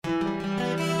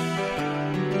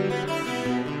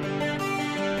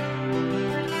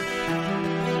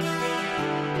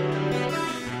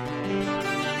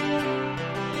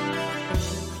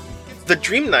The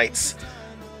Dream Knights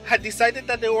had decided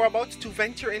that they were about to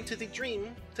venture into the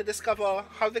dream to discover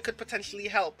how they could potentially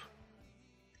help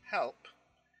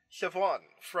Siobhan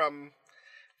from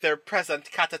their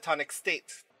present catatonic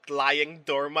state, lying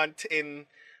dormant in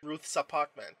Ruth's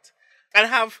apartment, and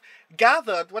have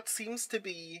gathered what seems to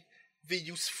be the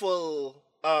useful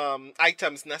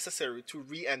items necessary to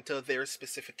re-enter their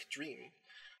specific dream,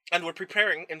 and were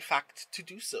preparing, in fact, to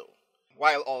do so,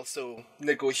 while also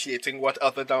negotiating what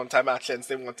other downtime actions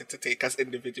they wanted to take as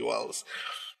individuals.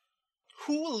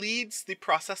 Who leads the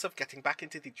process of getting back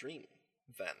into the dream,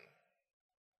 then?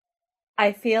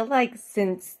 I feel like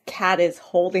since Cat is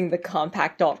holding the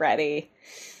compact already,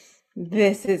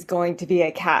 this is going to be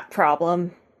a Cat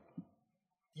problem.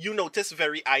 You notice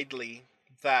very idly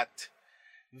that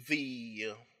the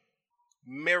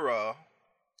mirror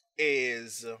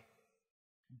is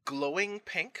glowing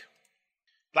pink,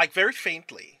 like very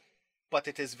faintly, but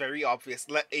it is very obvious.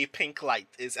 A pink light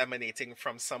is emanating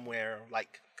from somewhere,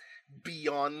 like,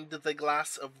 beyond the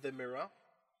glass of the mirror.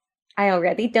 I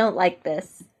already don't like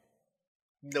this.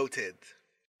 Noted.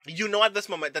 You know at this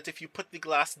moment that if you put the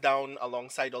glass down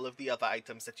alongside all of the other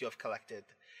items that you have collected,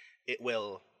 it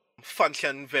will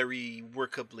function very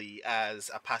workably as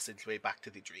a passageway back to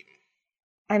the dream.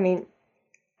 I mean,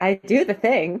 I do the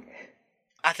thing.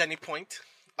 At any point,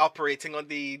 operating on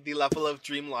the level of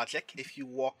dream logic, if you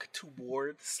walk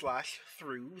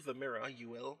toward/through the mirror, you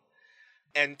will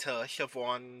enter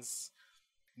Siobhan's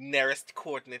nearest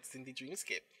coordinates in the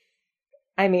dreamscape.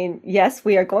 I mean, yes,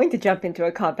 we are going to jump into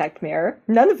a compact mirror.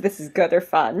 None of this is good or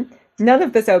fun. None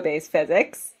of this obeys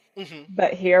physics. Mm-hmm.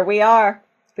 But here we are.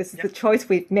 This is the choice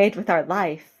we've made with our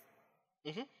life.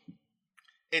 Mm-hmm.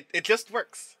 It just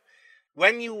works.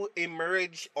 When you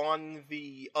emerge on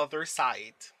the other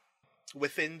side,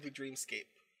 within the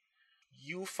dreamscape,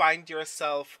 you find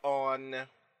yourself on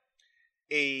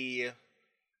a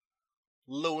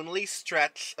lonely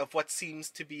stretch of what seems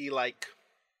to be like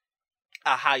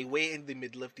a highway in the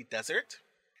middle of the desert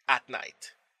at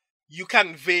night. You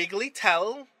can vaguely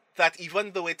tell that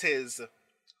even though it is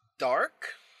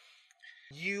dark,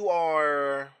 you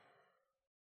are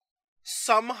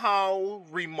somehow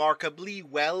remarkably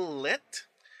well lit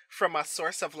from a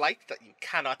source of light that you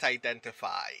cannot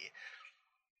identify.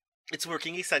 It's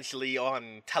working essentially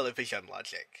on television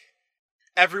logic.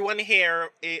 Everyone is here,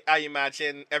 I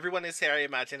imagine,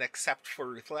 except for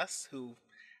Ruthless, who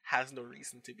has no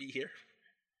reason to be here.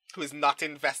 Who is not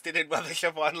invested in whether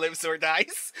Siobhan lives or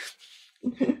dies.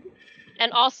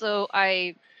 And also,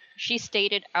 she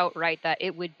stated outright that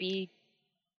it would be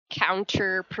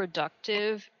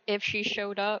counterproductive if she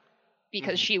showed up,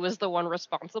 because she was the one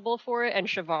responsible for it, and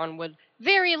Siobhan would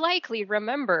very likely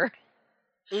remember.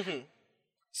 Mm-hmm.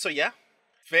 So yeah,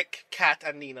 Vic, Kat,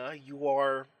 and Nina, you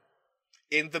are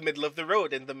in the middle of the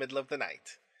road in the middle of the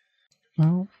night.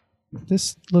 Well,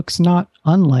 this looks not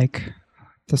unlike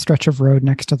the stretch of road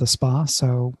next to the spa,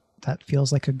 so that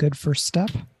feels like a good first step.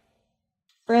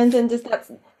 Brandon, does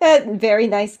that very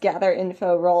nice gather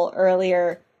info roll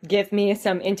earlier give me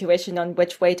some intuition on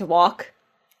which way to walk?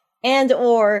 And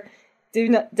or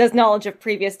does knowledge of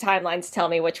previous timelines tell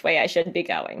me which way I should be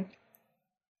going?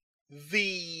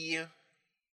 The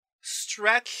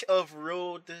stretch of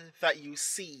road that you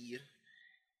see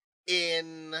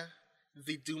in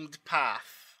the doomed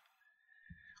path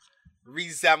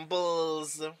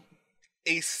resembles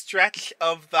a stretch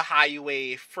of the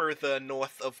highway further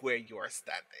north of where you're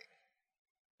standing.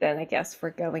 Then I guess we're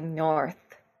going north.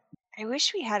 I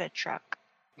wish we had a truck.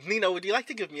 Nina, would you like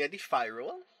to give me a defy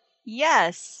roll?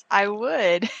 Yes, I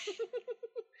would.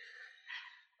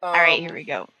 All right, here we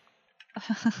go.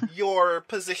 Your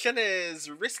position is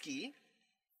risky,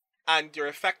 and your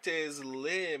effect is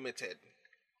limited.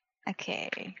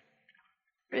 Okay.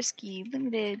 Risky,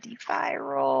 limited, defy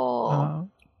roll.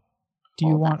 Do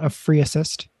you want a free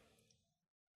assist?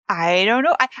 I don't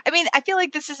know. I mean, I feel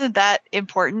like this isn't that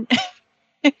important.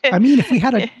 I mean, if we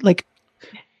had a, like...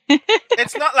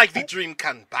 It's not like the dream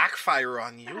can backfire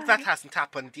on you. That hasn't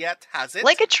happened yet, has it?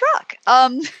 Like a truck.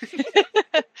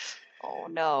 Oh,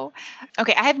 no.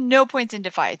 Okay, I have no points in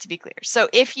defy, to be clear. So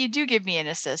if you do give me an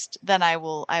assist, then I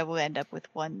will end up with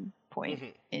 1 point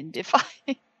in defy.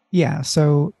 Yeah,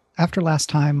 so after last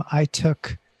time, I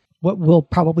took what will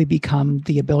probably become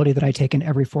the ability that I take in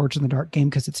every Forged in the Dark game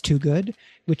because it's too good,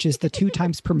 which is the 2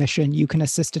 times permission. You can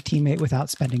assist a teammate without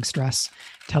spending stress.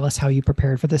 Tell us how you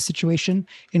prepared for this situation.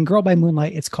 In Girl by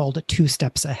Moonlight, it's called 2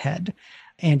 Steps Ahead.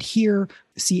 And here,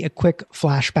 see a quick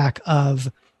flashback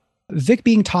of Vic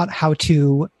being taught how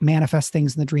to manifest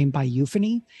things in the dream by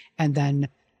Euphony, and then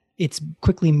it's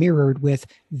quickly mirrored with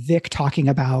Vic talking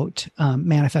about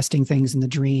manifesting things in the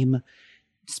dream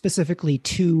specifically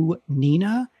to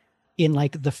Nina in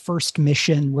like the first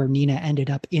mission where Nina ended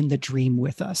up in the dream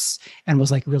with us and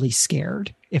was like really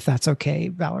scared, if that's okay,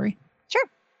 Valerie. Sure.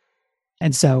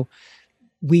 And so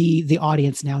we, the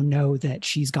audience, now know that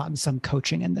she's gotten some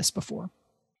coaching in this before.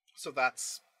 So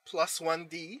that's plus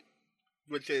 1d,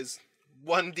 which is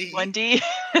 1d. 1D.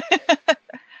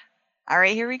 All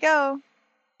right, here we go.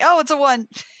 Oh, it's a 1.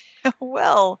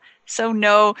 Well, so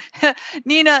no.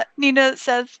 Nina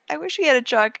says, I wish we had a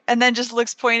truck, and then just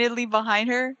looks pointedly behind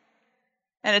her,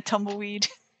 and a tumbleweed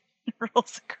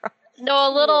rolls across.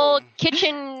 No, a little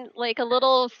kitchen, like a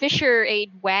little Fisher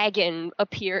Aid wagon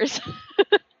appears.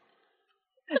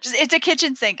 It's a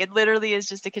kitchen sink. It literally is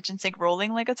just a kitchen sink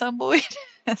rolling like a tumbleweed.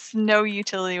 Has no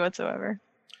utility whatsoever.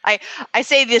 I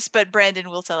say this, but Brandon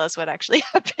will tell us what actually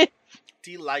happened.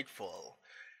 Delightful.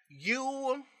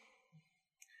 You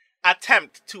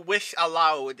attempt to wish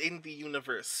aloud in the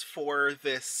universe for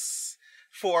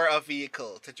a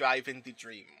vehicle to drive in the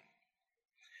dream.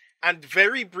 And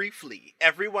very briefly,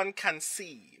 everyone can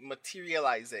see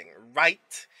materializing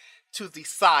right to the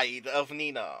side of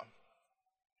Nina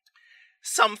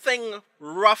something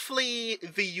roughly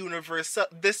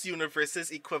this universe's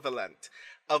equivalent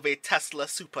of a Tesla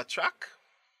super truck.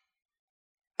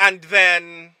 And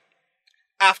then,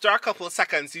 after a couple of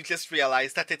seconds, you just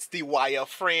realize that it's the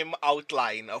wireframe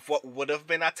outline of what would have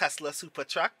been a Tesla super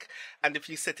truck. And if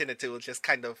you sit in it, it will just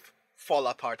kind of fall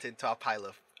apart into a pile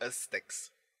of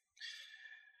sticks.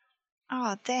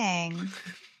 Oh, dang.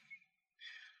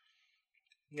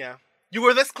 Yeah. You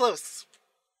were this close.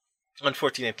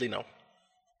 Unfortunately, no.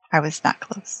 I was not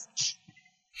close.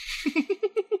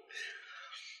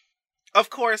 Of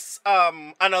course,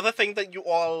 another thing that you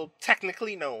all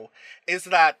technically know is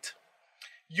that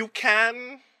you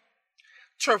can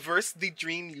traverse the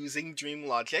dream using dream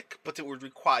logic, but it would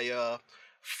require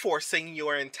forcing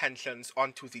your intentions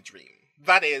onto the dream.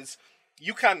 That is,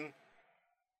 you can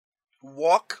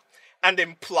walk and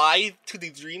imply to the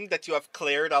dream that you have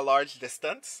cleared a large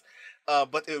distance,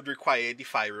 but it would require a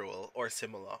defy roll or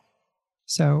similar.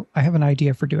 So I have an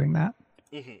idea for doing that.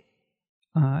 Mm-hmm.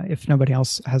 If nobody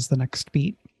else has the next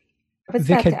beat. I was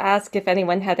about to ask if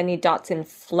anyone had any dots in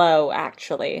flow,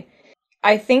 actually.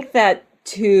 I think that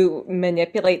to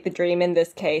manipulate the dream in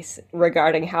this case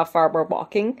regarding how far we're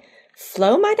walking,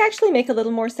 flow might actually make a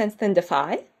little more sense than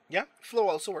defy. Yeah, flow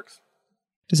also works.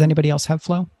 Does anybody else have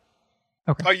flow?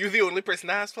 Okay. Are you the only person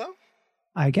that has flow?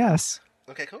 I guess.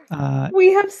 Okay, cool.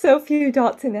 We have so few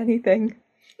dots in anything.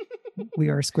 We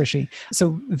are squishy.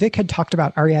 So Vic had talked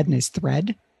about Ariadne's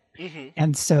thread. Mm-hmm.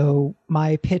 And so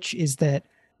my pitch is that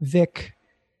Vic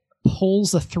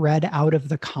pulls a thread out of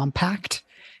the compact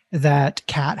that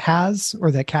Kat has,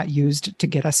 or that Kat used to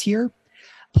get us here,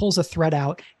 pulls a thread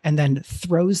out and then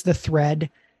throws the thread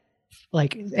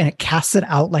and it casts it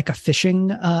out like a fishing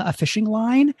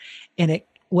line. And it,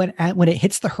 when it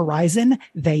hits the horizon,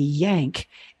 they yank.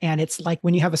 And it's like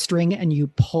when you have a string and you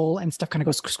pull and stuff kind of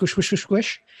goes squish, squish, squish,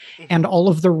 squish. Mm-hmm. And all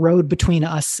of the road between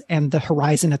us and the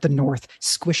horizon at the north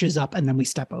squishes up and then we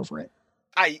step over it.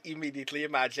 I immediately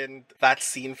imagined that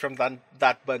scene from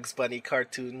that Bugs Bunny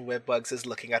cartoon where Bugs is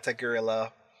looking at a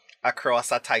gorilla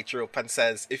across a tightrope and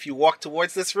says, if you walk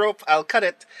towards this rope, I'll cut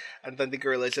it. And then the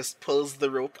gorilla just pulls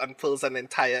the rope and pulls an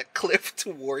entire cliff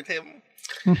toward him.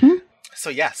 Mm-hmm. So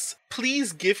yes,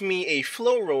 please give me a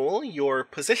flow roll. Your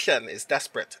position is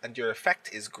desperate and your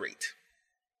effect is great.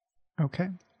 Okay.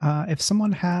 If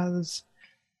someone has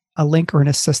a link or an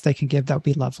assist they can give, that would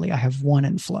be lovely. I have 1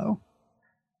 in flow.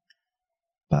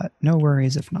 But no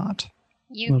worries if not.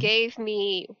 You gave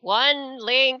me 1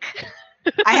 link.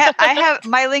 I have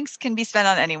my links can be spent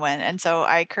on anyone, and so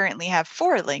I currently have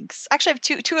 4 links. Actually, I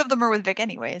have two of them are with Vic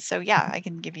anyway, so yeah, I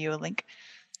can give you a link.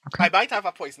 Okay. I might have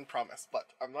a poison promise, but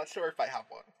I'm not sure if I have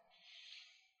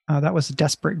one. That was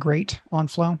Desperate Great on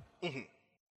flow.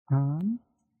 Mm-hmm.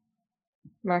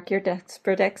 Mark your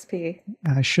Desperate XP.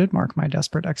 I should mark my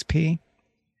Desperate XP.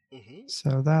 Mm-hmm.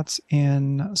 So that's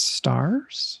in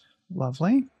stars.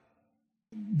 Lovely.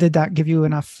 Did that give you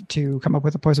enough to come up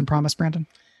with a poison promise, Brandon?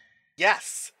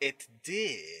 Yes, it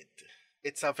did.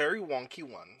 It's a very wonky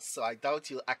one, so I doubt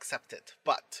you'll accept it.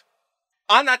 But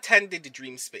unattended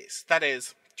dream space, that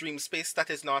is, dream space that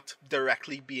is not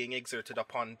directly being exerted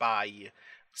upon by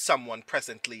someone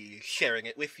presently sharing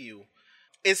it with you,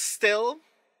 is still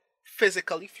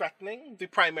physically threatening. The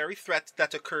primary threat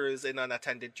that occurs in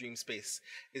unattended dream space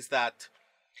is that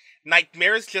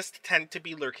nightmares just tend to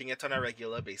be lurking it on a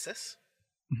regular basis.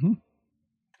 Mm-hmm.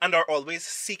 And are always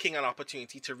seeking an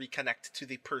opportunity to reconnect to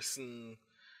the person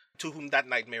to whom that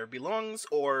nightmare belongs,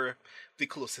 or the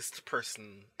closest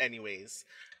person anyways.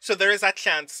 So there is a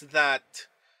chance that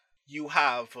you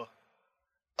have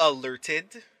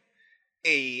alerted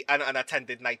an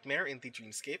unattended nightmare in the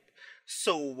dreamscape.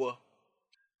 So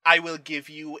I will give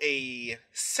you a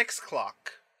 6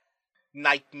 o'clock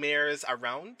nightmares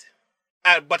around,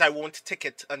 but I won't tick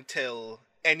it until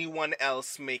anyone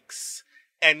else makes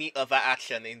any other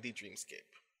action in the dreamscape.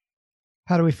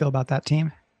 How do we feel about that,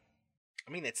 team?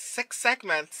 I mean, it's 6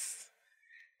 segments.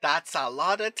 That's a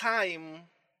lot of time.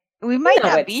 We might No,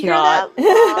 not it's be here not. that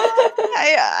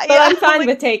long. But I'm fine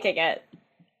with taking it.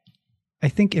 I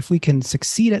think if we can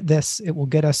succeed at this, it will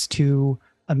get us to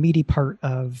a meaty part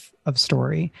of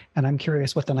story. And I'm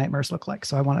curious what the nightmares look like.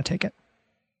 So I want to take it.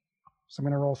 So I'm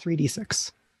going to roll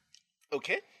 3d6.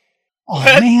 Okay. Oh,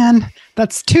 man.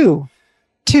 That's 2,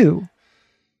 2,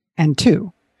 and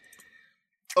 2.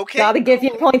 Okay. Gotta give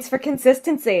you points for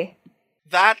consistency.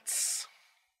 That's...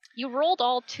 You rolled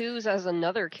all 2s as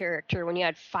another character when you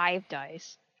had 5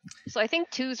 dice. So I think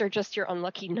 2s are just your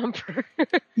unlucky number.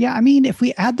 Yeah, I mean, if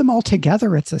we add them all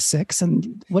together, it's a 6.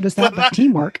 And what is that but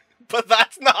teamwork? But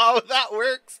that's not how that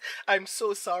works. I'm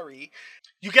so sorry.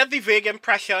 You get the vague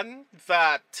impression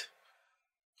that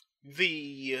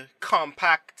the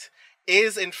compact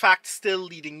is in fact still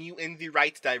leading you in the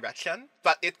right direction,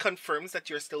 but it confirms that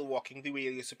you're still walking the way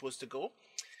you're supposed to go,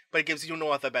 but it gives you no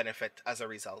other benefit as a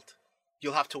result.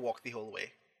 You'll have to walk the whole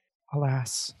way.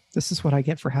 Alas, this is what I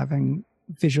get for having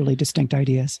visually distinct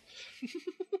ideas.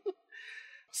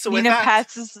 So with Nina that,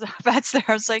 pats there.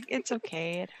 I was like, it's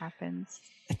okay, it happens.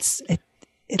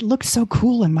 It looked so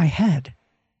cool in my head.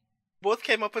 both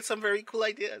came up with some very cool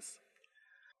ideas.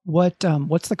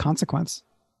 What's the consequence?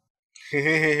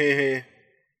 I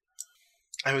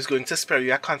was going to spare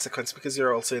you a consequence because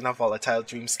you're also in a volatile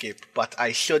dreamscape, but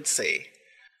I should say,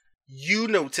 you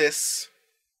notice,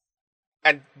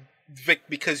 and Vic,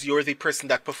 because you're the person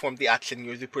that performed the action,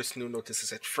 you're the person who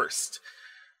notices it first.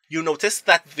 You notice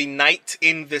that the night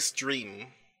in this dream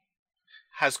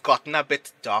has gotten a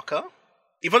bit darker,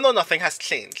 even though nothing has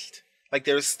changed. Like,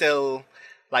 there's still,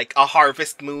 like, a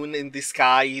harvest moon in the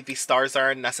sky, the stars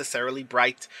aren't necessarily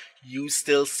bright, you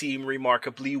still seem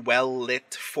remarkably well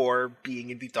lit for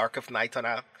being in the dark of night on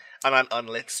an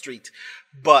unlit street.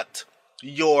 But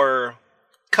your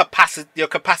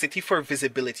capacity for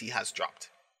visibility has dropped.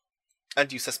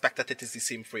 And you suspect that it is the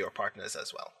same for your partners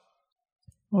as well.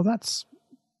 Well, that's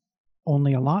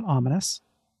only a lot ominous.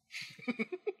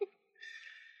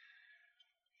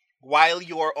 While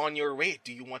you're on your way,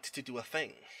 do you want to do a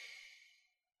thing?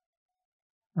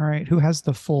 All right, who has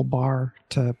the full bar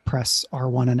to press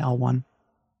R1 and L1?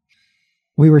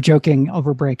 We were joking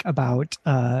over break about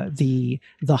the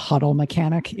huddle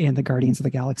mechanic in the Guardians of the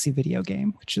Galaxy video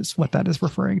game, which is what that is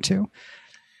referring to.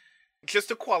 Just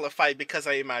to qualify, because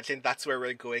I imagine that's where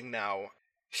we're going now.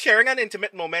 Sharing an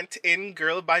intimate moment in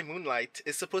Girl by Moonlight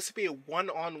is supposed to be a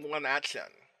one-on-one action.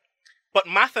 But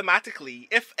mathematically,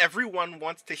 if everyone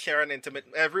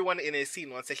in a scene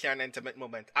wants to share an intimate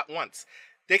moment at once,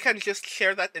 they can just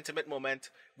share that intimate moment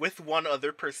with one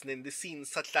other person in the scene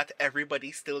such that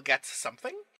everybody still gets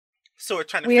something. So we're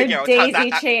trying to figure out how that...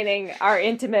 daisy chaining our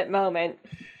intimate moment.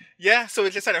 Yeah, so we're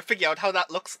just trying to figure out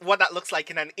what that looks like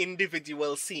in an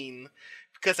individual scene,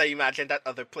 because I imagine that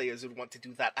other players would want to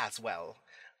do that as well.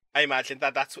 I imagine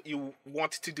that that's what you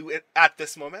want to do at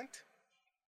this moment.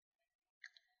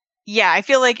 Yeah, I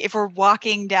feel like if we're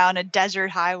walking down a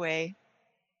desert highway,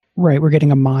 Right, we're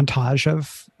getting a montage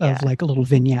of Yeah. like little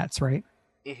vignettes, right?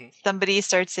 Mm-hmm. somebody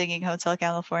starts singing Hotel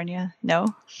California. No?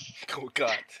 Oh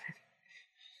god.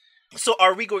 So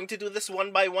are we going to do this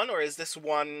one by one, or is this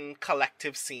one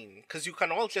collective scene? Because you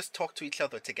can all just talk to each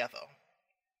other together.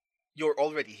 You're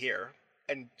already here,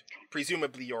 and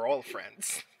presumably you're all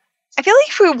friends. I feel like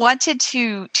if we wanted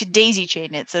to daisy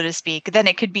chain it, so to speak, then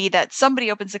it could be that somebody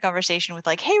opens the conversation with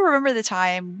like, hey, remember the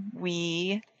time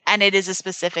and it is a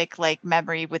specific like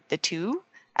memory with the 2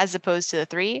 as opposed to the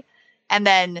 3. And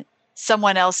then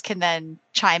someone else can then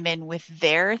chime in with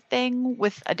their thing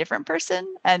with a different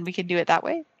person, and we can do it that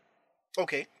way.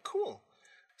 Okay, cool.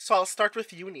 So I'll start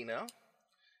with you, Nina.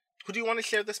 Who do you want to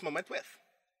share this moment with?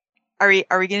 Are we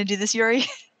gonna do this, Yuri?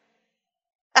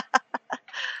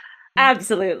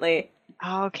 Absolutely.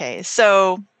 Okay,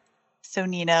 so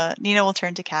Nina will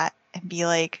turn to Kat and be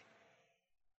like,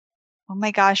 oh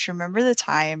my gosh, remember the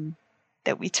time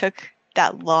that we took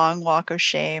that long walk of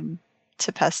shame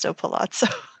to Pesto Palazzo?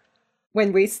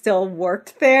 When we still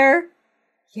worked there?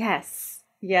 Yes.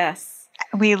 Yes.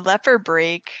 We left for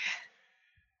break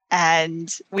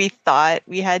and we thought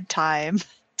we had time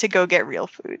to go get real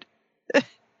food.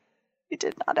 We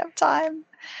did not have time.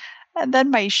 And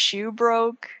then my shoe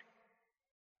broke.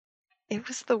 It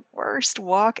was the worst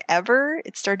walk ever.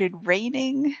 It started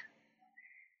raining.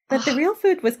 But the real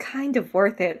food was kind of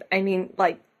worth it. I mean,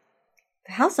 like,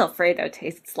 the House Alfredo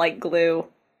tastes like glue.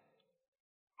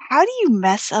 How do you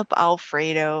mess up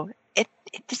Alfredo?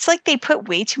 It's like they put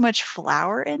way too much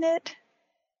flour in it.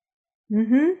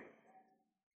 Mm-hmm.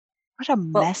 What a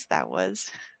mess that was.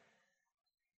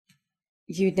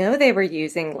 You know they were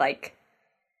using, like,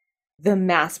 the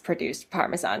mass-produced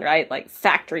Parmesan, right? Like,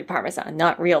 factory Parmesan,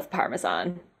 not real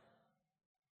Parmesan.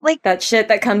 Like that shit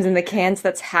that comes in the cans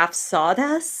that's half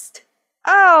sawdust?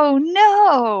 Oh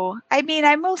no! I mean,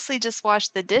 I mostly just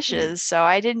washed the dishes, so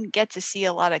I didn't get to see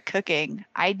a lot of cooking.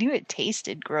 I knew it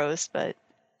tasted gross, but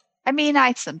I mean,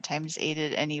 I sometimes ate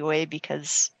it anyway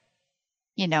because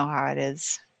you know how it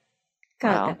is.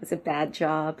 God, Well, that was a bad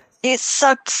job. it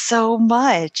sucked so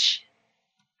much.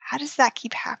 How does that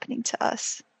keep happening to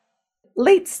us?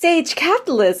 Late stage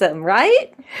capitalism,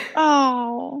 right?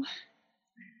 Oh.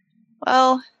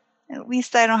 Well, at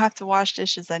least I don't have to wash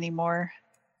dishes anymore.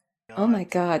 Oh my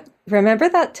god. Remember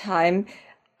that time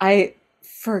I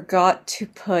forgot to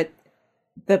put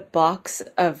the box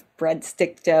of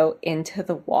breadstick dough into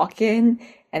the walk-in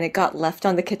and it got left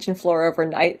on the kitchen floor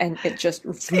overnight and it just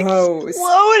froze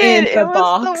Exploded. in the It was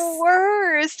box. the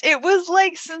worst. It was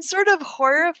like some sort of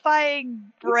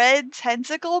horrifying bread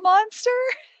tentacle monster.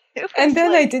 And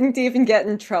then I didn't even get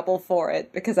in trouble for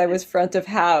it because I was front of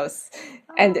house.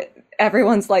 And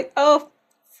everyone's like, oh,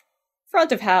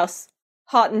 front of house.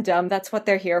 Hot and dumb, that's what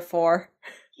they're here for.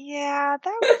 Yeah,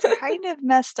 that was kind of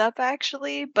messed up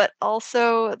actually, but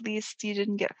also at least you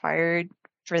didn't get fired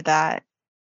for that.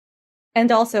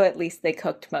 And also at least they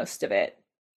cooked most of it.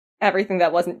 Everything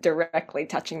that wasn't directly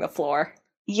touching the floor.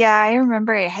 Yeah, I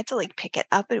remember I had to like pick it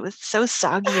up. It was so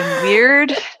soggy and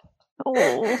weird.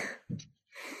 Oh.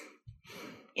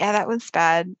 Yeah, that was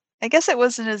bad. I guess it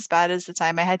wasn't as bad as the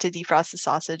time I had to defrost the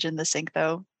sausage in the sink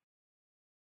though.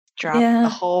 Drop a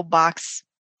whole box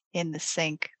in the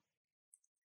sink.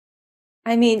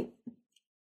 I mean,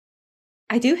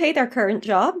 I do hate our current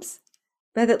jobs,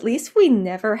 but at least we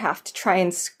never have to try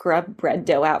and scrub bread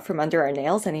dough out from under our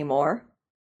nails anymore.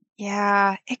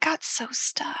 Yeah, it got so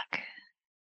stuck.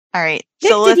 All right,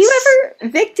 Vic, so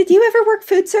did you ever work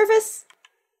food service?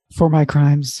 For my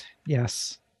crimes,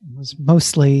 yes. It was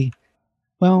mostly,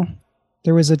 well,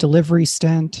 there was a delivery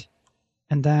stint,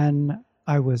 and then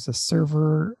I was a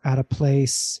server at a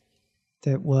place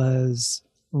that was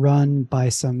run by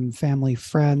some family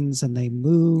friends, and they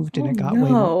moved, and it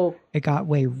got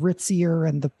way ritzier,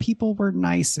 and the people were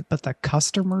nice, but the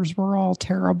customers were all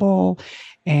terrible,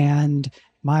 and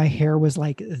my hair was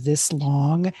like this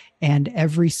long, and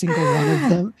every single one of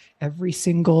them, every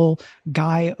single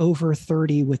guy over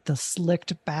 30 with the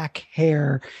slicked back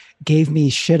hair gave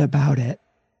me shit about it.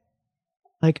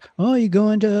 Like, oh, you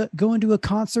going to a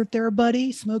concert there,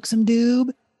 buddy? Smoke some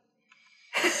doob?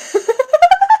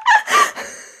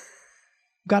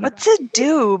 What's a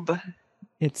doob?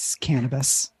 It's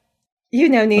cannabis. You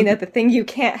know, Nina, the thing you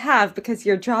can't have because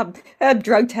your job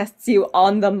drug tests you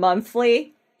on the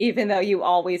monthly, even though you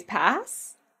always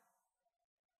pass.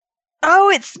 Oh,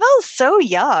 it smells so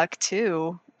yuck,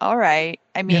 too. All right.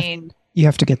 I mean... You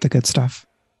have to get the good stuff.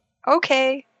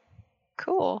 Okay.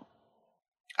 Cool.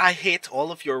 I hate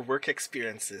all of your work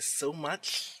experiences so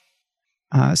much.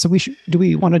 So do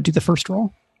we want to do the first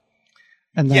roll?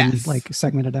 And then, yes. like,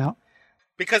 segment it out?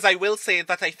 Because I will say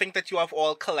that I think that you have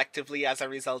all collectively, as a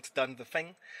result, done the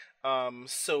thing.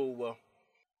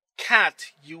 Kat,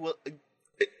 you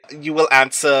will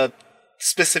answer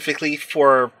specifically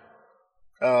for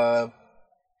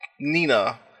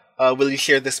Nina. Will you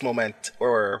share this moment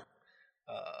or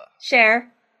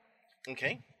share?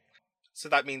 Okay, so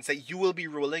that means that you will be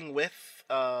rolling with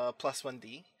plus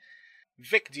 1d.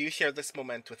 Vic, do you share this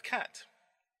moment with Kat?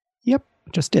 Yep,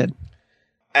 just did.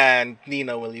 And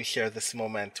Nina, will you share this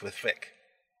moment with Vic?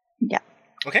 Yeah.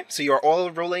 Okay, so you're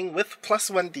all rolling with plus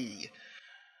 1d.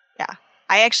 Yeah.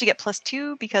 I actually get plus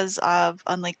 2 because of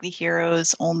Unlikely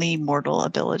Hero's only mortal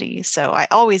ability. So I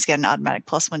always get an automatic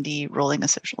plus 1d rolling a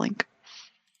social link.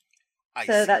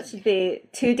 So that should be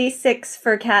 2d6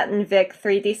 for Kat and Vic,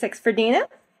 3d6 for Nina?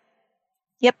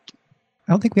 Yep.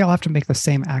 I don't think we all have to make the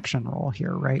same action roll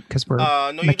here, right? Because we're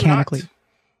no, mechanically... you do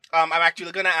not. I'm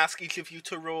actually going to ask each of you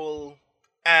to roll,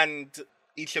 and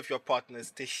each of your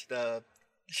partners to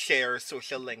share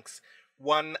social links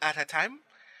one at a time.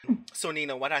 So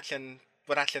Nina, what action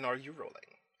are you rolling?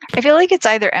 I feel like it's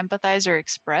either empathize or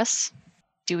express.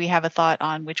 Do we have a thought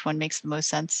on which one makes the most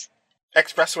sense?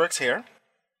 Express works here.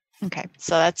 Okay,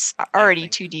 so that's already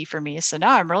 2d for me. So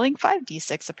now I'm rolling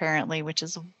 5d6 apparently, which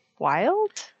is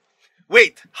wild.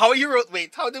 Wait, how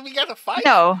did we get a 5?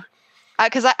 No,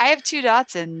 because I have 2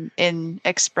 dots in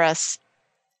express.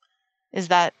 Is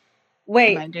that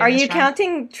Wait, Am I doing are this you wrong?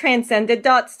 counting transcended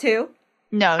dots too?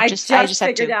 No, I just have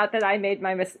figured two. out that I made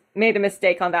made a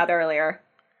mistake on that earlier.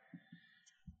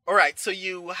 Alright, so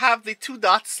you have the 2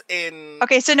 dots in...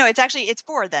 Okay, so no, it's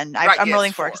 4 then. Right, I'm yeah, rolling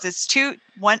it's 4 4. because it's 2,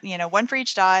 one for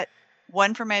each dot,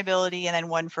 1 for my ability, and then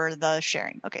 1 for the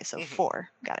sharing. Okay, so 4.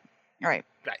 Got it. All right,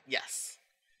 Right, yes.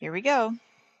 here we go.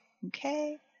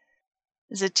 Okay.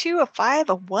 There's a 2, a 5,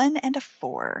 a 1, and a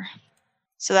 4.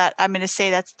 So that I'm going to say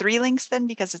that's 3 links then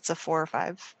because it's a 4 or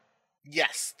 5.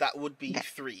 Yes, that would be Okay.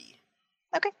 3.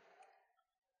 Okay.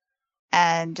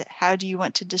 And how do you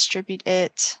want to distribute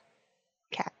it?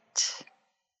 Cat.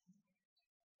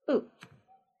 Ooh.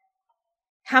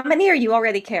 How many are you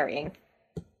already carrying?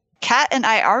 Cat and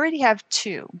I already have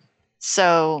 2.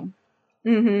 So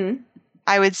Mm-hmm.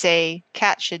 I would say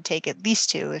Cat should take at least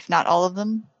 2, if not all of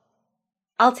them.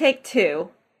 I'll take 2.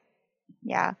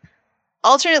 Yeah.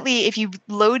 Alternately, if you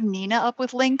load Nina up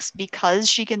with links because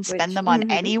she can spend them on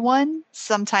anyone,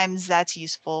 sometimes that's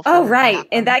useful. Oh, for right. half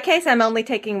In them. that case, I'm only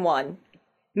taking 1.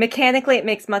 Mechanically, it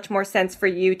makes much more sense for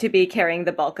you to be carrying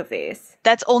the bulk of these.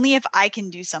 That's only if I can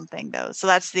do something though. So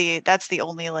that's the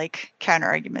only like counter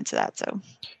argument to that. So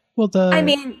Well, I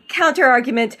mean, counter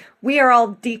argument, we are all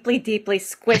deeply, deeply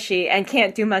squishy and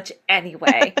can't do much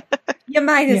anyway. You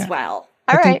might as Yeah. well.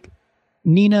 all I right. think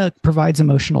Nina provides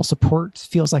emotional support.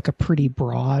 Feels like a pretty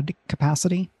broad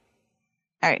capacity.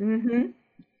 Mm-hmm.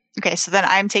 Okay, so then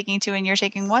I'm taking 2 and you're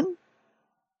taking 1?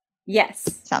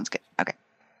 Yes. Sounds good. Okay.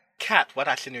 Kat, what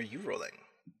action are you rolling?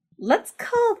 Let's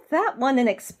call that one an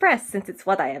express since it's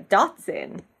what I have dots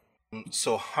in.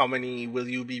 So how many will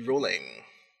you be rolling?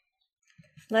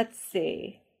 Let's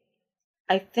see.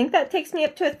 I think that takes me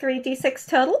up to a 3d6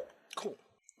 total. Cool.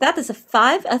 That is a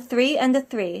 5, a 3, and a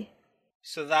 3.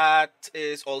 So that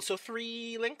is also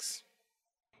 3 links?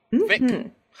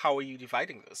 Vic, how are you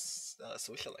dividing those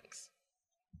social links?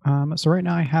 So right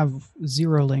now I have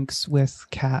 0 links with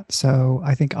Cat, so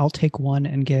I think I'll take 1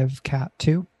 and give Cat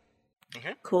 2.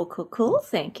 Okay, Cool, cool, cool.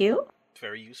 Thank you.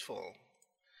 very useful.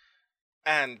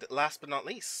 And last but not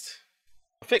least,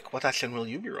 Vic, what action will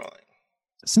you be rolling?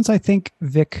 Since I think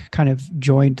Vic kind of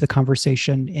joined the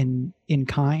conversation in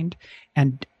kind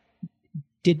and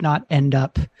did not end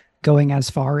up going as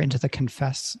far into the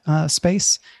confess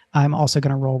space, I'm also going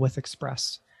to roll with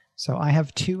Express. So I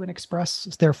have 2 in Express,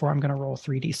 therefore I'm going to roll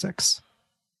 3d6.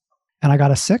 And I got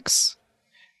a 6,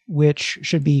 which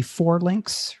should be 4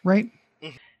 links, right?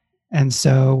 Mhm. And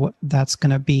so that's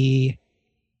going to be...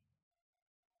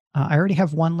 I already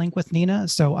have 1 link with Nina,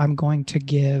 so I'm going to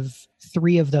give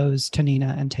 3 of those to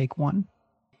Nina and take 1.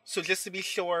 So just to be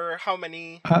sure, how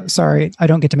many... Sorry, I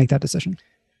don't get to make that decision.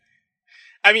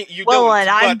 I mean, you Well, don't, and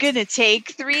I'm but- gonna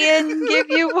take 3 and give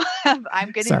you 1.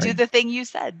 I'm gonna Sorry. do the thing you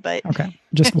said, but Okay,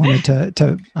 just wanted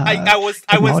to I was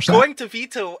acknowledge that. going to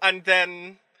veto, and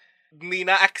then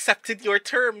Nina accepted your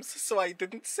terms, so I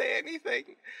didn't say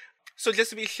anything. So just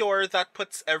to be sure, that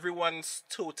puts everyone's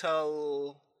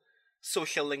total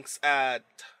social links at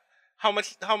how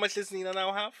much? How much does Nina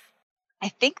now have? I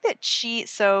think that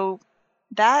so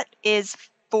that is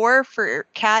 4 for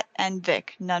Kat and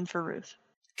Vic, none for Ruth.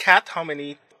 Kat, how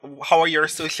many? How are your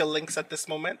social links at this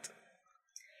moment?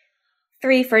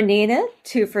 3 for Nina,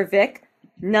 2 for Vic,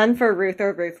 none for Ruth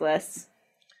or Ruthless.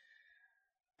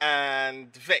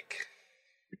 And Vic.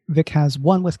 Vic has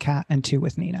 1 with Kat and 2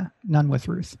 with Nina, none with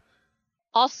Ruth.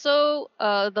 Also,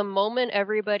 the moment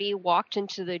everybody walked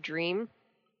into the dream,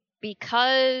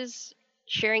 because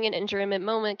sharing an intimate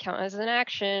moment count as an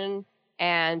action,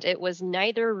 and it was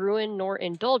neither ruin nor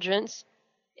indulgence,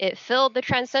 it filled the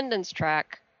transcendence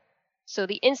track. So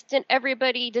the instant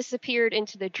everybody disappeared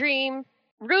into the dream,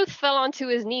 Ruth fell onto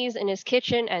his knees in his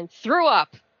kitchen and threw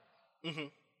up. Mm-hmm.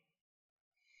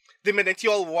 The minute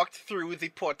you all walked through the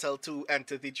portal to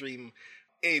enter the dream,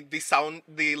 a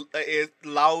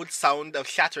loud sound of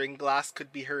shattering glass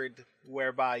could be heard,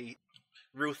 whereby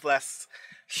Ruthless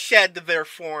shed their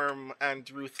form, and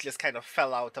Ruth just kind of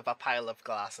fell out of a pile of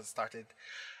glass and started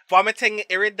vomiting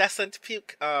iridescent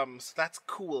puke. So that's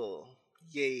cool.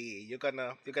 Yay! You're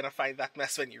gonna find that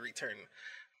mess when you return.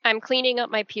 I'm cleaning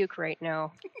up my puke right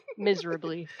now,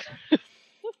 miserably.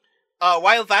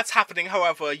 While that's happening,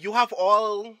 however, you have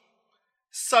all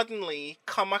suddenly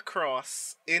come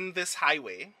across in this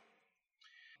highway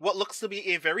what looks to be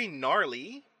a very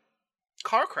gnarly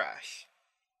car crash.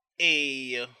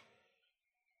 A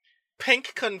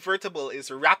pink convertible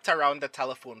is wrapped around a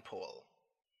telephone pole.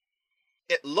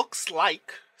 It looks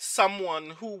like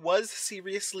someone who was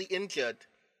seriously injured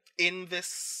in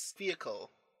this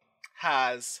vehicle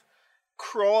has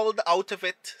crawled out of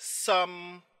it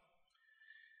some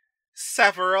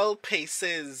several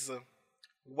paces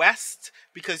west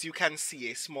because you can see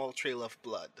a small trail of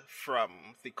blood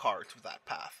from the car to that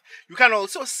path. You can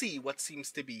also see what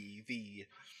seems to be the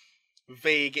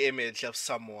vague image of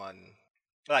someone,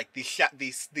 like the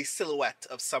silhouette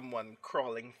of someone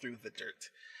crawling through the dirt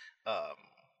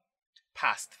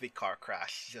past the car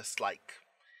crash, just like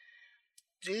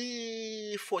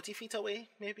 40 feet away,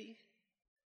 maybe.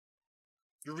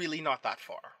 Really not that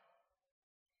far.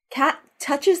 Kat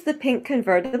touches the pink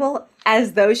convertible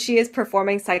as though she is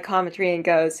performing psychometry and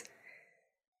goes,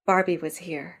 Barbie was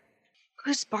here.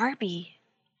 Who's Barbie?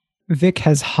 Vic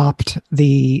has hopped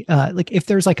the like if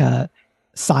there's like a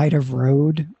side of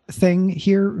road thing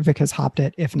here, Vic has hopped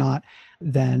it. If not,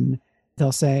 then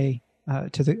they'll say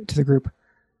to the group,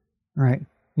 all right,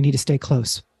 we need to stay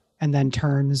close, and then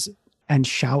turns and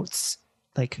shouts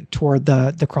like toward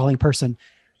the crawling person,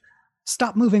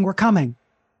 stop moving, we're coming,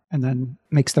 and then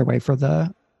makes their way for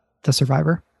the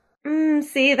survivor.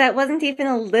 See, that wasn't even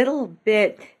a little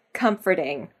bit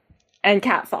comforting. And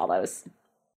Kat follows.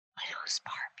 Who's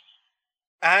Barbie?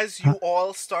 As you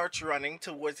all start running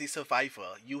towards the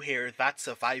survivor, you hear that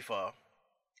survivor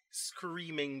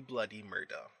screaming bloody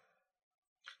murder.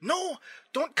 No!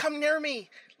 Don't come near me!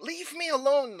 Leave me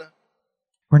alone!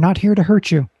 We're not here to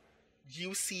hurt you.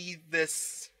 You see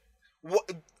this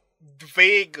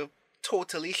vague,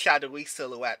 totally shadowy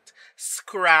silhouette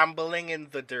scrambling in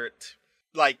the dirt,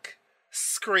 like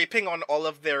scraping on all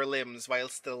of their limbs while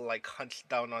still like hunched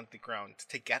down on the ground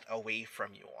to get away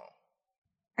from you all.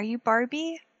 Are you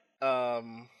Barbie?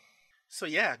 So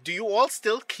yeah, do you all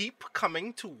still keep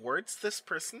coming towards this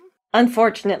person?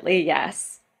 Unfortunately,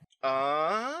 yes.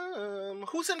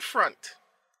 Who's in front?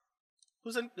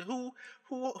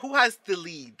 Who has the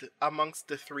lead amongst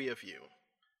the three of you?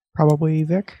 Probably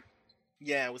Vic.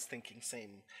 Yeah, I was thinking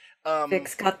same.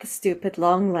 Vic's got the stupid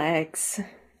long legs.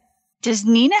 Does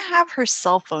Nina have her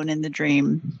cell phone in the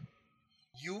dream?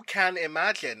 You can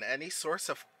imagine any source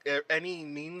of any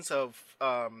means of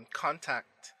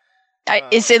contact.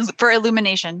 It's for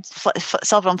illumination.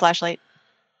 Cell phone flashlight.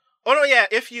 Oh no, yeah.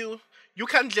 If you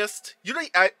can just you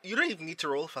don't even need to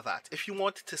roll for that. If you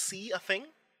want to see a thing,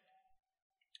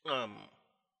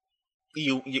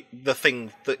 you the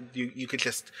thing that you could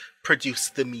just produce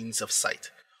the means of sight.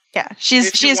 Yeah, she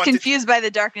is confused by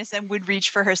the darkness and would reach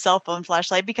for her cell phone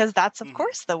flashlight because that's of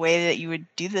course the way that you would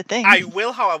do the thing. I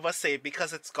will, however, say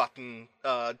because it's gotten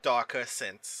darker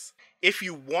since. If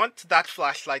you want that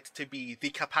flashlight to be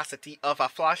the capacity of a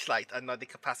flashlight and not the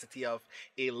capacity of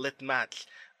a lit match,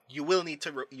 you will need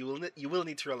to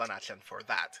roll an action for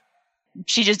that.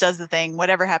 She just does the thing.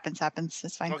 Whatever happens, happens.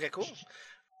 It's fine. Okay, cool.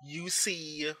 You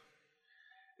see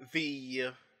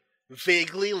the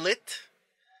vaguely lit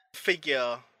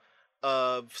figure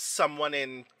of someone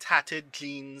in tattered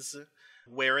jeans,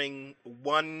 wearing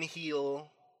one heel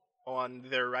on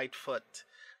their right foot,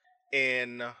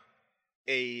 in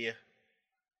a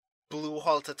blue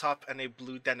halter top and a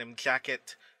blue denim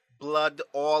jacket, blood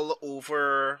all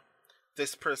over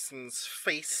this person's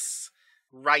face,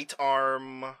 right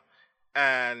arm,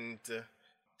 and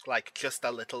like just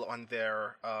a little on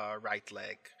their right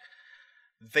leg.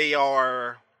 They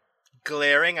are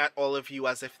glaring at all of you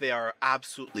as if they are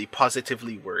absolutely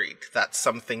positively worried that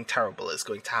something terrible is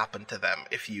going to happen to them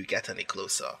if you get any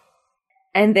closer.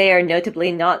 And they are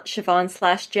notably not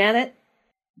Siobhan/Janet?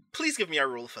 Please give me a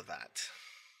roll for that.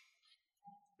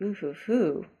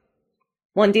 Ooh.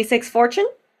 1d6 fortune?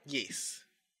 Yes.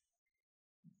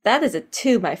 That is a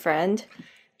 2, my friend.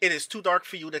 It is too dark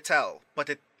for you to tell, but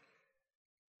it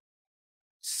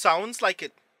sounds like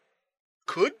it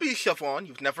could be Siobhan.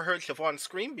 You've never heard Siobhan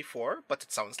scream before, but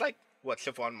it sounds like what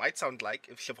Siobhan might sound like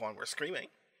if Siobhan were screaming.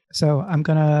 So I'm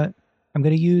gonna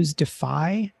use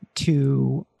Defy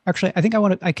to actually. I think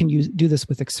I can do this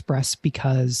with Express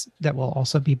because that will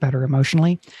also be better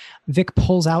emotionally. Vic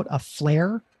pulls out a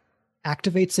flare,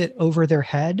 activates it over their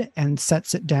head, and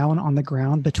sets it down on the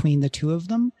ground between the two of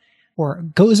them, or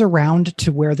goes around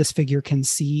to where this figure can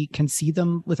see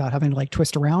them without having to like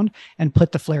twist around, and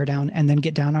put the flare down, and then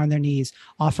get down on their knees,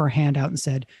 offer a hand out, and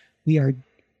said, "We are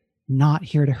not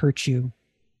here to hurt you.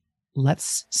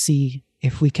 Let's see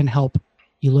if we can help.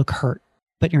 You look hurt,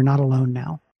 but you're not alone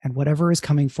now. And whatever is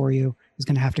coming for you is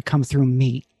going to have to come through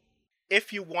me."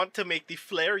 If you want to make the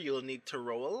flare, you'll need to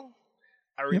roll.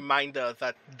 A reminder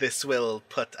that this will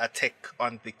put a tick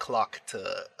on the clock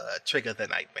to trigger the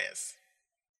nightmares.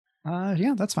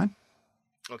 Yeah, that's fine.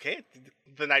 Okay,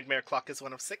 the nightmare clock is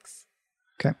 1 of 6.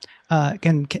 Okay.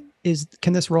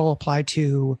 Can this roll apply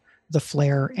to the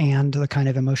flare and the kind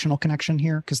of emotional connection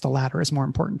here? Because the latter is more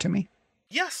important to me.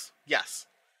 Yes.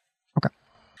 Okay.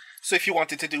 So if you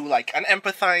wanted to do like an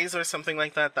empathize or something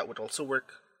like that, that would also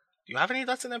work. You have any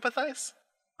dots in empathize?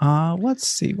 Let's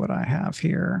see what I have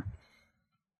here.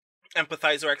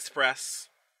 Empathize or express?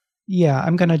 Yeah,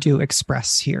 I'm going to do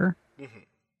express here.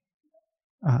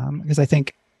 Because I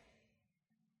think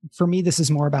for me, this is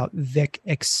more about Vic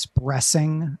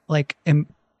expressing, like,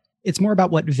 it's more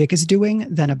about what Vic is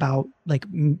doing than about like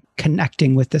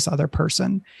connecting with this other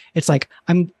person. It's like,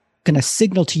 I'm going to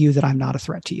signal to you that I'm not a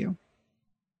threat to you.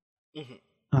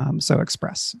 So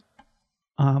express.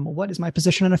 What is my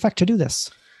position and effect to do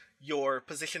this? Your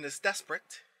position is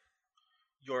desperate.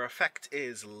 Your effect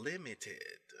is limited.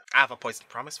 I have a poison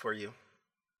promise for you.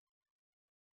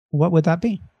 What would that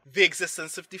be? The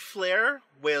existence of the flare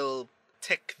will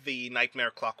tick the nightmare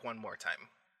clock one more time.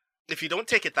 If you don't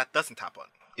take it, that doesn't happen.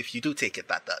 If you do take it,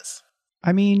 that does.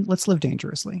 I mean, let's live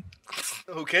dangerously.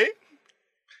 Okay.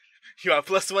 You have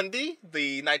plus 1d.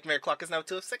 The nightmare clock is now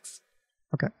 2 of 6.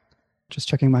 Okay. Just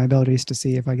checking my abilities to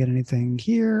see if I get anything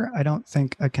here. I don't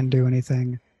think I can do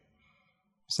anything.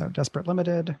 So desperate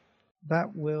limited.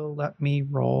 That will let me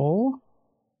roll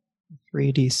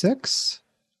 3d6.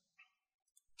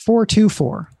 4, 2,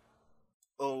 4.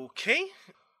 Okay.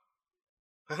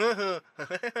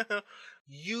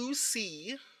 You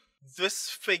see this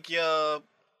figure,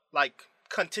 like,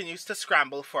 continues to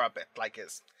scramble for a bit, like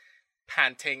is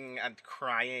panting and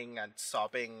crying and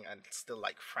sobbing and still,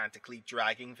 like, frantically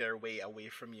dragging their way away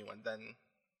from you, and then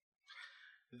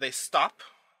they stop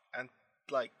and,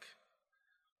 like,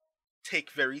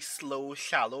 take very slow,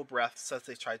 shallow breaths as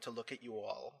they try to look at you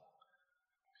all.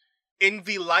 In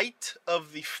the light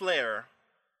of the flare,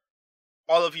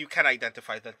 all of you can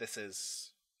identify that this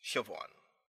is Siobhan,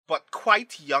 but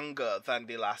quite younger than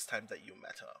the last time that you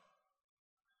met her.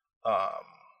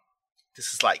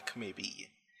 This is like maybe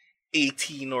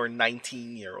 18 or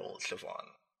 19-year-old Siobhan.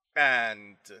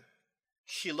 And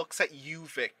she looks at you,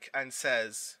 Vic, and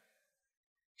says,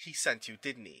 "He sent you,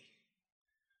 didn't he?"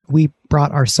 We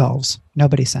brought ourselves.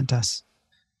 Nobody sent us.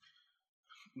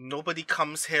 Nobody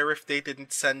comes here if they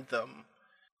didn't send them.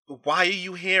 Why are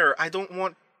you here? I don't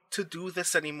want to do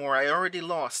this anymore. I already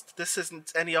lost. This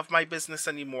isn't any of my business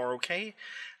anymore, okay?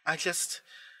 I've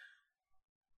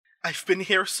been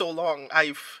here so long.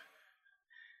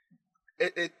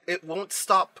 It won't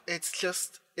stop.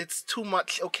 It's too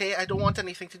much, okay? I don't want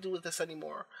anything to do with this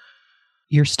anymore.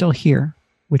 You're still here,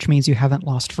 which means you haven't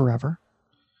lost forever.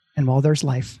 And while there's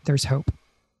life, there's hope.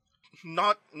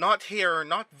 Not here,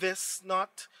 not this,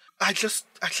 not... I just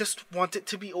want it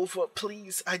to be over,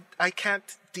 please. I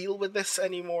can't deal with this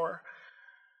anymore.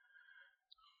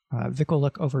 Vic will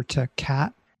look over to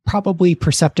Kat, probably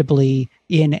perceptibly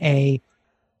in a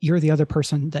 "you're the other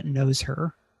person that knows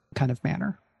her" kind of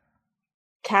manner.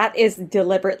 Kat is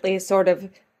deliberately sort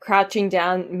of crouching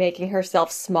down, making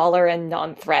herself smaller and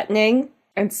non-threatening,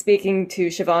 and speaking to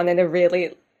Siobhan in a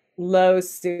really low,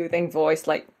 soothing voice,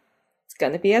 like, "It's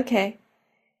gonna be okay.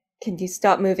 Can you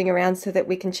stop moving around so that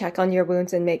we can check on your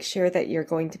wounds and make sure that you're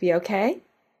going to be okay?"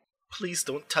 Please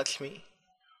don't touch me.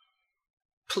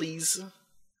 Please.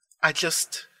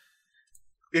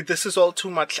 This is all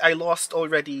too much. I lost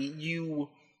already. You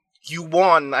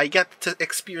won. I get to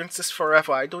experience this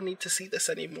forever. I don't need to see this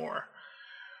anymore.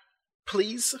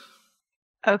 Please?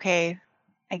 Okay.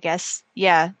 I guess.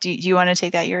 Yeah. Do you want to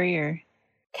take that, Yuri? Or?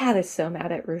 Kat is so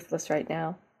mad at Ruthless right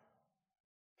now.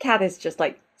 Kat is just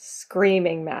like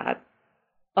screaming mad.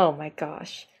 Oh my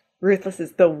gosh. Ruthless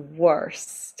is the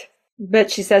worst.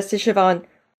 But she says to Siobhan,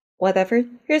 "Whatever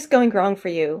is going wrong for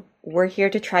you, we're here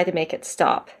to try to make it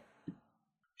stop."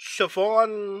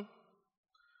 Siobhan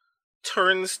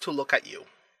turns to look at you,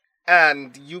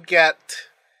 and you get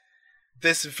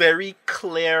this very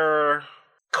clear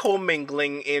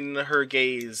commingling in her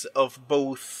gaze of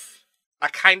both a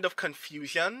kind of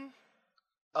confusion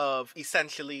of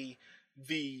essentially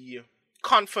the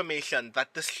confirmation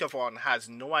that this Siobhan has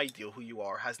no idea who you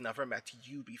are, has never met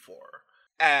you before,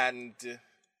 and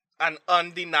an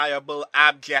undeniable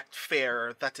abject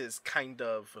fear that is kind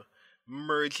of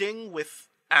merging with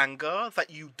anger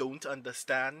that you don't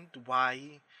understand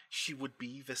why she would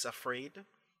be this afraid.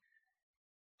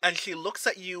 And she looks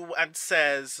at you and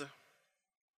says,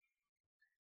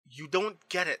 "You don't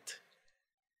get it.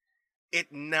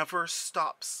 It never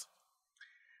stops."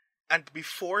 And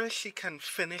before she can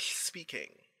finish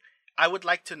speaking, I would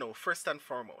like to know, first and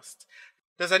foremost,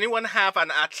 does anyone have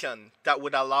an action that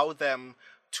would allow them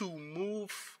to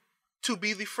move, to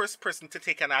be the first person to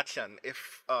take an action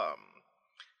if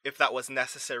that was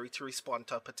necessary to respond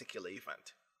to a particular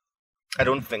event? I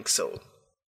don't think so.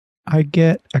 I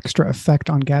get extra effect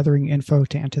on gathering info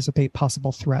to anticipate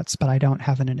possible threats, but I don't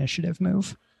have an initiative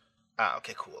move.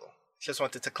 Okay, cool. Just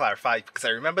wanted to clarify, because I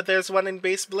remember there's one in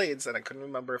Base Blades, and I couldn't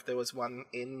remember if there was one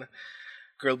in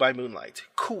Girl by Moonlight.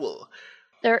 Cool.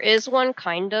 There is one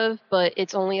kind of, but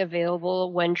it's only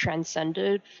available when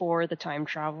transcended for the time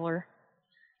traveler.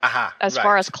 Aha. As right.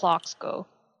 far as clocks go.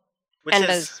 Which and is,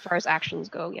 as far as actions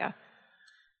go, yeah.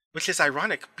 Which is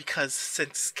ironic, because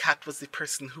since Kat was the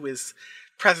person who is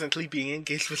presently being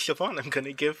engaged with Siobhan, I'm going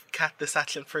to give Kat this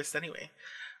action first anyway.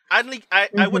 I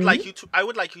would like you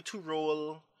to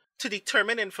roll to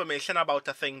determine information about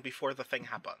a thing before the thing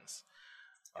happens.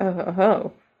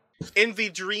 Oh. In the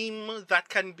dream, that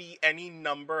can be any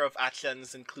number of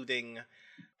actions, including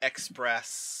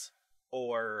express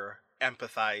or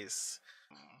empathize.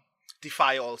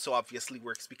 Defy also obviously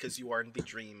works because you are in the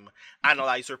dream.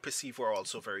 Analyze or perceive are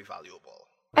also very valuable.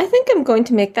 I think I'm going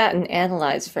to make that an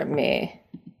analyze from me.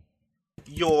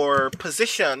 Your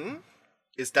position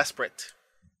is desperate.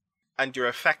 And your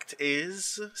effect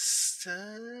is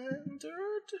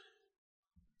standard?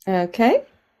 Okay.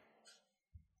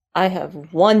 I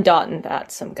have 1 dot in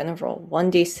that, so I'm going to roll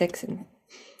 1d6 and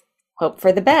hope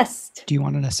for the best. Do you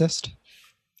want an assist?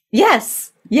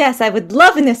 Yes! Yes, I would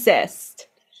love an assist!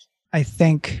 I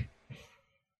think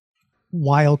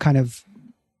while kind of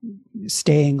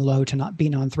staying low to not be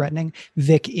non-threatening,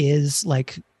 Vic is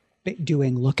like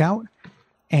doing lookout.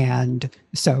 And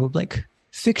so like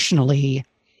fictionally,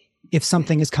 if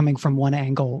something is coming from one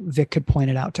angle, Vic could point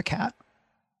it out to Kat.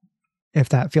 If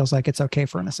that feels like it's okay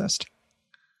for an assist.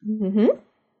 Mm-hmm.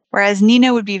 Whereas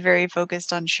Nina would be very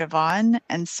focused on Siobhan.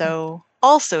 And so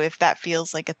also if that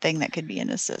feels like a thing that could be an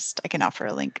assist, I can offer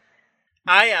a link.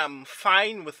 I am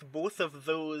fine with both of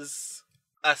those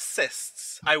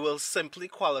assists. I will simply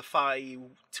qualify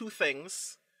 2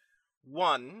 things.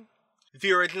 1,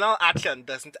 the original action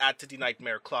doesn't add to the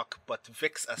nightmare clock, but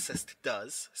Vic's assist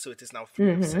does, so it is now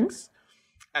 3 of 6.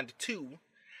 And 2,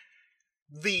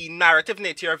 the narrative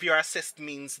nature of your assist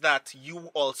means that you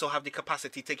also have the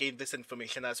capacity to gain this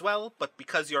information as well, but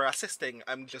because you're assisting,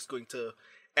 I'm just going to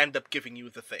end up giving you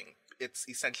the thing. It's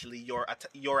essentially your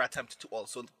attempt to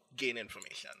also gain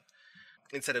information,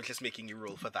 instead of just making you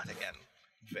roll for that again,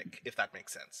 Vic, if that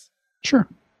makes sense. Sure.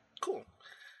 Cool.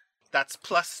 That's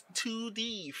plus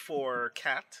 2d for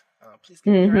Kat. Please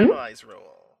give me your analyze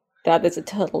roll. That is a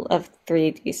total of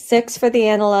 3d6 for the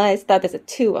analyze. That is a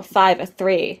 2, a 5, a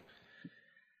 3.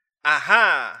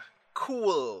 Aha!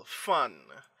 Cool. Fun.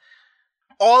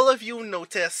 All of you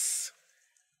notice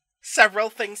several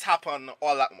things happen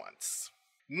all at once.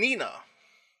 Nina,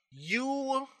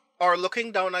 you are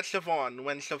looking down at Siobhan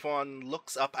when Siobhan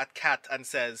looks up at Kat and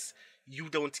says, "You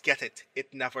don't get it.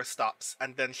 It never stops."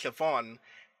 And then Siobhan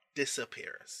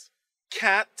disappears.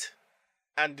 Kat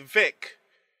and Vic,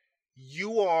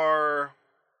 you are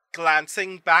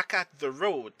glancing back at the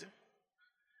road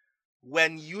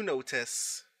when you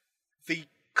notice the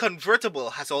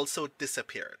convertible has also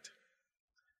disappeared.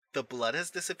 The blood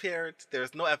has disappeared. There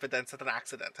is no evidence that an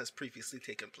accident has previously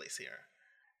taken place here.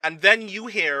 And then you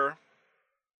hear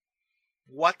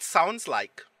what sounds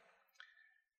like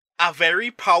a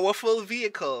very powerful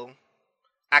vehicle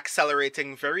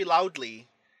accelerating very loudly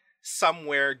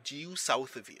somewhere due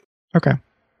south of you. Okay.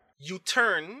 You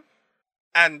turn,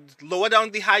 and lower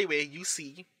down the highway, you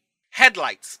see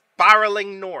headlights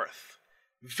barreling north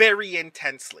very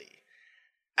intensely.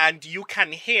 And you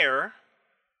can hear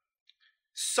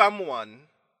someone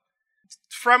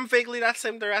from vaguely that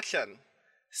same direction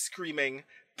screaming,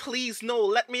 "Please, no,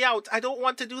 let me out. I don't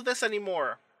want to do this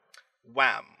anymore."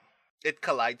 Wham. It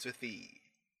collides with the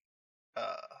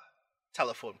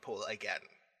telephone pole again.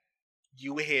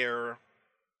 You hear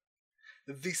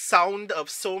the sound of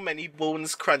so many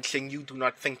bones crunching, you do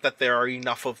not think that there are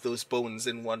enough of those bones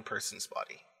in one person's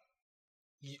body.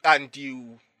 And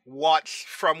you watch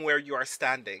from where you are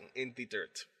standing in the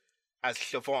dirt as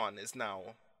Siobhan is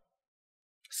now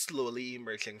slowly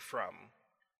emerging from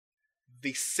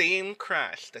the same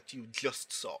crash that you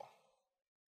just saw.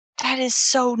 That is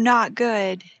so not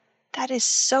good. That is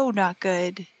so not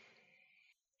good.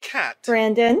 Kat.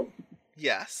 Brandon,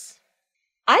 Yes.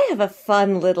 I have a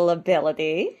fun little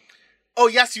ability. Oh,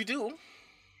 yes, you do.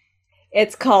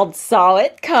 It's called Saw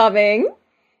It Coming.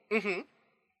 Mm-hmm.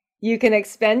 You can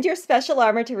expend your special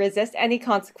armor to resist any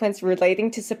consequence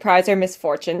relating to surprise or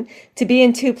misfortune, to be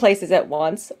in 2 places at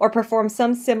once, or perform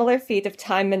some similar feat of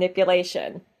time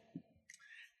manipulation.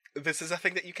 This is a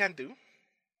thing that you can do.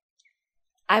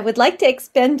 I would like to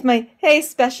expend my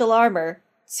special armor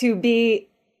to be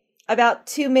about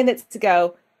 2 minutes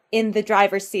ago in the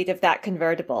driver's seat of that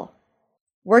convertible.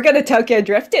 We're gonna Tokyo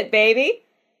Drift it, baby!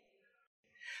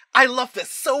 I love this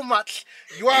so much.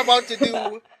 You are about to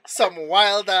do some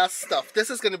wild ass stuff. This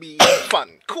is going to be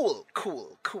fun. Cool.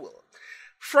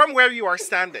 From where you are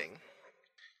standing,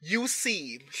 you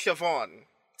see Siobhan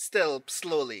still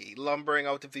slowly lumbering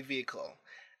out of the vehicle.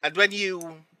 And when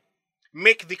you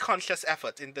make the conscious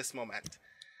effort in this moment,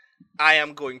 I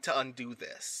am going to undo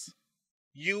this.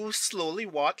 You slowly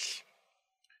watch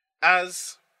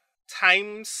as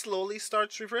time slowly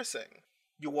starts reversing.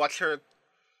 You watch her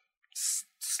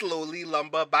slowly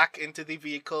lumber back into the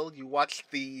vehicle. You watch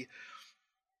the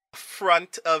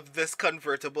front of this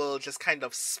convertible just kind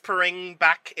of spring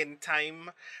back in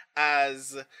time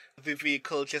as the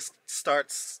vehicle just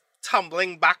starts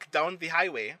tumbling back down the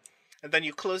highway. And then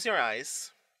you close your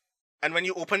eyes, and when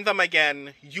you open them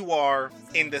again, you are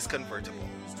in this convertible.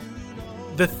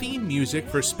 The theme music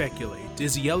for Speculate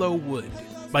is Yellow Wood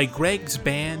by Greg's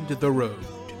band The Road.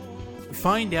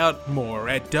 Find out more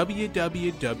at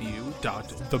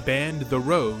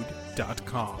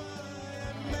www.thebandtheroad.com.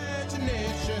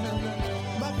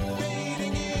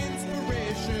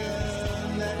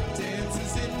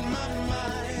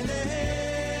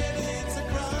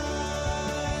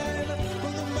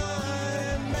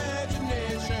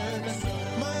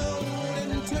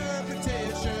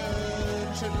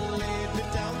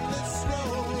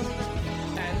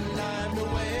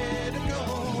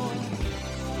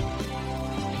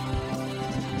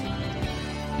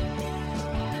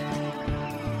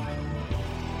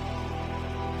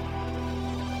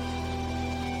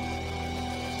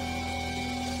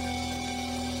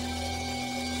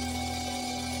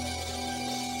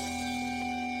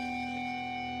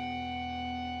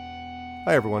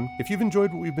 Hi everyone. If you've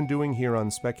enjoyed what we've been doing here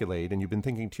on Speculate and you've been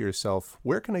thinking to yourself,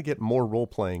 where can I get more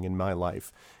role-playing in my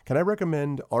life? Can I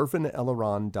recommend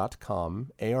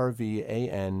arvaneleron.com,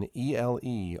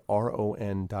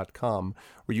 ARVANELERON.com,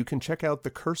 where you can check out the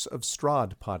Curse of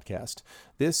Strahd podcast.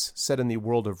 This, set in the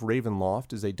world of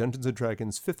Ravenloft, is a Dungeons &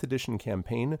 Dragons 5th edition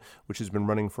campaign, which has been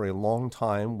running for a long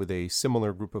time with a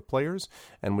similar group of players,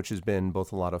 and which has been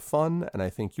both a lot of fun and I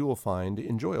think you will find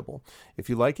enjoyable. If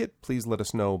you like it, please let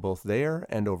us know both there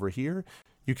and over here.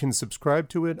 You can subscribe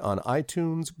to it on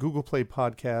iTunes, Google Play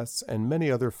Podcasts, and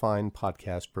many other fine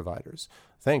podcast providers.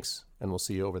 Thanks, and we'll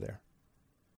see you over there.